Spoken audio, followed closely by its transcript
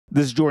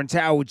This is Jordan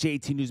Tower with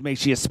JT News. Make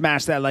sure you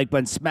smash that like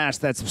button, smash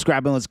that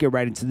subscribe button. Let's get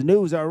right into the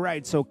news. All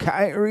right, so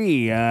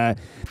Kyrie,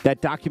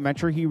 that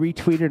documentary he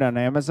retweeted on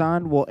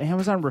Amazon, well,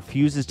 Amazon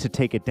refuses to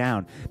take it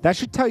down. That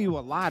should tell you a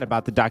lot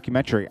about the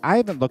documentary. I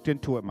haven't looked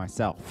into it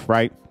myself,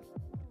 right?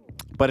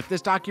 But if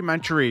this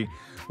documentary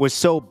was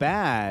so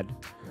bad,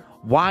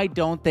 why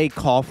don't they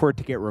call for it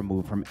to get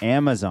removed from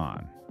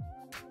Amazon?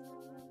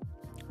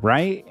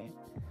 Right?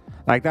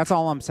 Like, that's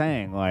all I'm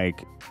saying.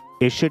 Like,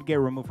 it should get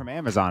removed from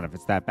Amazon if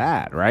it's that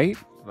bad, right?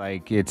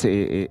 Like, if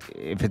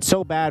it's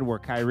so bad where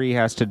Kyrie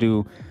has to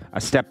do a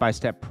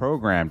step-by-step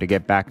program to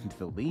get back into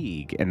the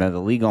league, and then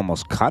the league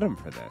almost cut him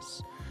for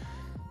this.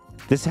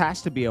 This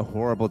has to be a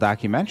horrible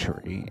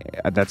documentary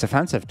that's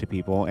offensive to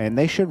people, and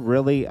they should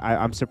really...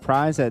 I'm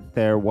surprised that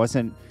there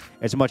wasn't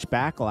as much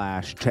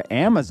backlash to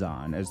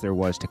Amazon as there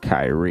was to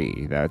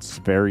Kyrie. That's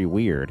very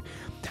weird.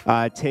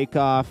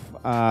 Takeoff,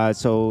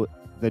 so...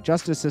 The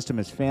justice system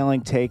is failing.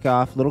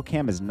 Takeoff. Little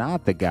Cam is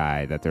not the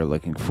guy that they're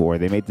looking for.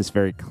 They made this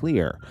very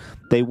clear.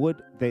 They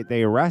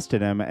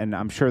arrested him, and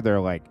I'm sure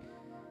they're like,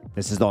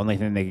 this is the only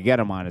thing they could get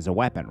him on is a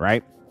weapon,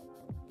 right?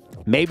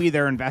 Maybe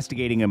they're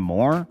investigating him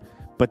more,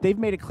 but they've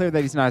made it clear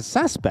that he's not a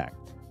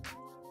suspect.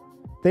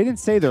 They didn't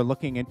say they're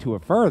looking into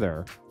it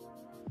further.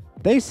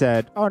 They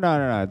said, oh,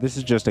 no, this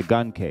is just a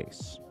gun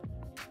case.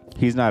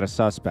 He's not a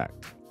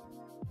suspect.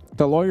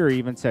 The lawyer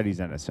even said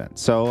he's innocent.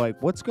 So,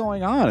 like, what's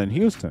going on in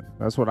Houston?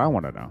 That's what I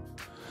want to know.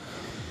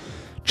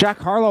 Jack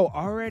Harlow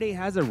already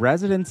has a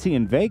residency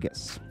in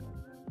Vegas.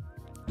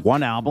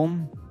 One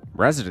album,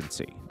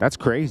 residency. That's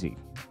crazy.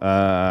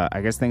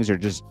 I guess things are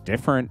just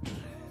different.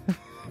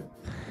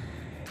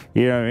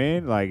 You know what I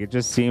mean? Like, it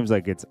just seems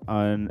like it's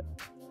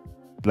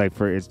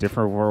it's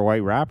different for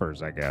white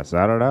rappers, I guess.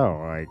 I don't know.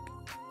 Like,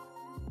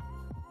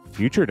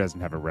 Future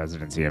doesn't have a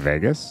residency in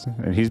Vegas,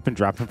 and he's been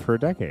dropping for a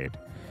decade.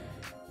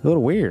 A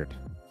little weird.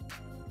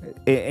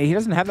 He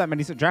doesn't have that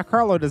many. Jack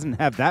Harlow doesn't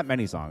have that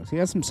many songs. He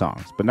has some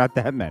songs, but not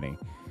that many.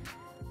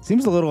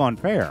 Seems a little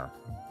unfair.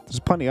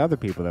 There's plenty of other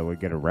people that would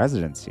get a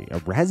residency. A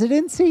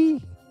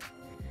residency?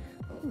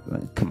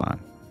 Come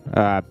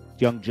on.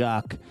 Young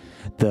Jock,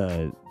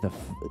 the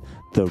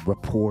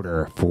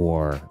reporter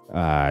for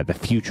the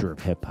future of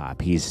hip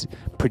hop. He's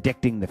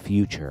predicting the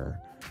future.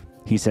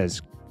 He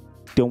says,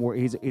 "Don't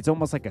worry." It's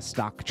almost like a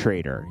stock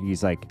trader.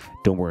 He's like,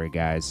 "Don't worry,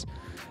 guys.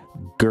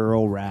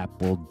 Girl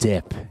rap will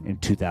dip in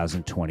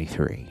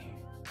 2023."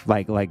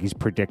 Like he's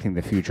predicting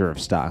the future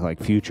of stock,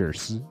 like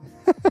futures.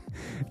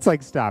 It's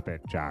like, stop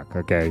it, Jock.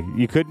 Okay,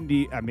 you couldn't.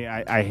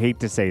 I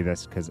hate to say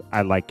this because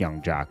I like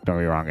Young Jock. Don't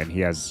get me wrong, and he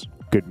has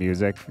good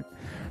music,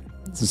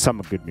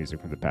 some good music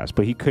from the past.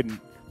 But he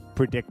couldn't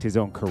predict his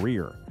own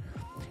career.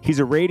 He's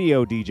a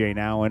radio DJ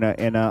now,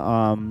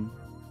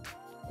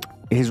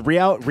 his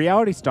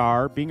reality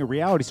star. Being a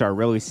reality star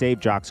really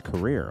saved Jock's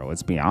career.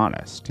 Let's be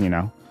honest, you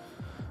know.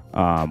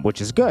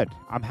 Which is good.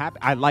 I'm happy.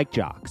 I like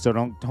Jock, so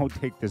don't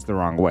take this the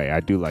wrong way. I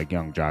do like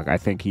Young Jock. I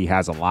think he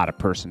has a lot of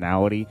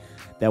personality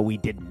that we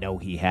didn't know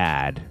he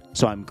had.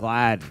 So I'm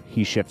glad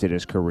he shifted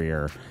his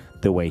career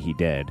the way he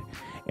did.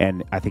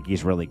 And I think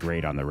he's really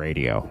great on the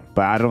radio.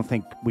 But I don't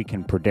think we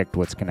can predict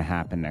what's going to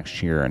happen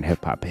next year in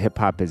hip-hop.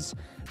 Hip-hop has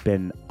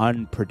been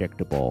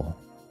unpredictable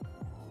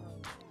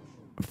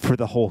for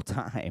the whole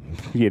time.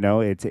 You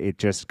know, it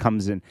just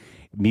comes in.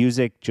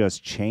 Music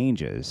just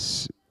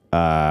changes.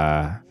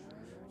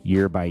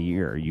 Year by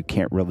year, you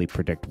can't really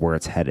predict where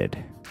it's headed.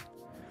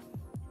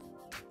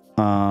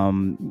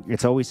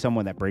 It's always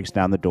someone that breaks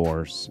down the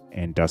doors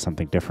and does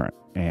something different,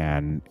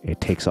 and it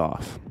takes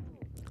off.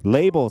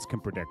 Labels can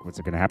predict what's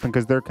going to happen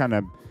because they're kind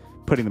of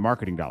putting the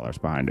marketing dollars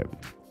behind it.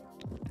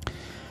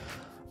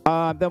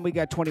 Then we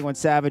got 21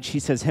 Savage. He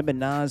says him and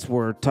Nas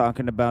were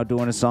talking about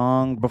doing a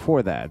song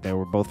before that. They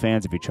were both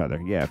fans of each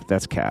other. Yeah,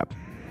 that's cap.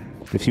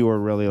 If you were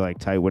really like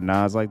tight with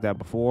Nas like that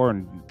before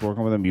and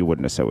working with him, you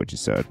wouldn't have said what you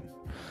said.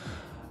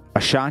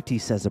 Ashanti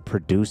says a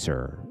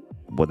producer,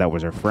 well, that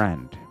was her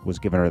friend, was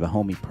giving her the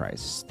homie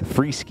price, the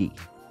free ski,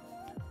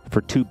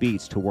 for 2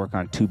 beats, to work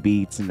on 2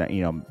 beats and,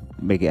 you know,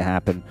 make it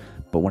happen.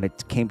 But when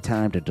it came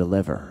time to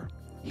deliver,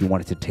 he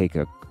wanted to take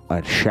a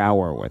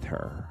shower with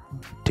her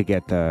to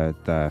get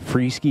the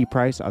free ski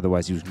price.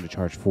 Otherwise, he was going to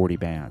charge 40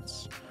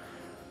 bands.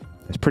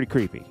 It's pretty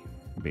creepy,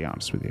 to be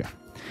honest with you.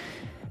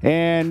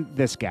 And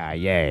this guy,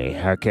 yay,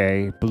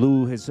 okay,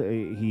 blew his,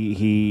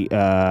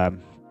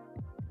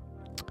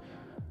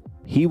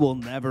 he will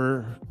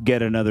never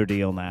get another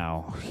deal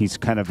now. He's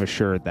kind of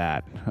assured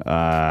that.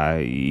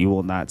 You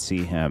will not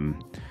see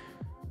him.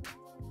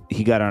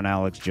 He got on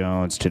Alex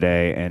Jones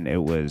today, and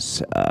it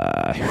was...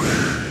 I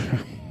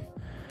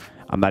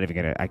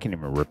can't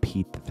even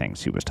repeat the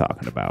things he was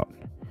talking about.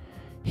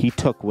 He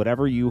took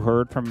whatever you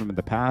heard from him in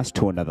the past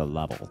to another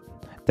level.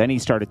 Then he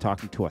started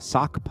talking to a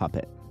sock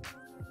puppet.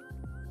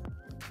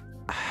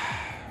 I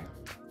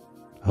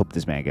hope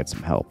this man gets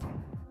some help.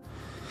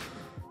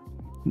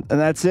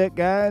 And that's it,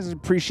 guys.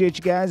 Appreciate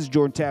you guys. It's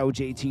Jordan Tower,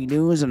 JT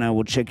News, and I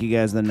will check you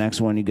guys in the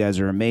next one. You guys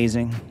are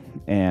amazing.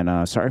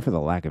 And sorry for the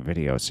lack of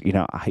videos. You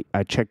know,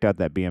 I checked out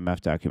that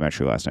BMF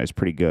documentary last night. It's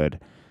pretty good.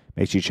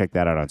 Make sure you check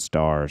that out on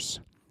Stars.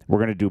 we're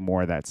gonna do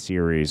more of that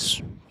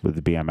series with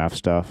the BMF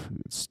stuff.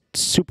 It's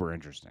super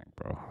interesting,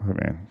 bro. I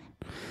mean,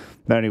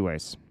 but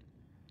anyways,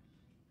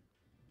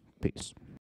 peace.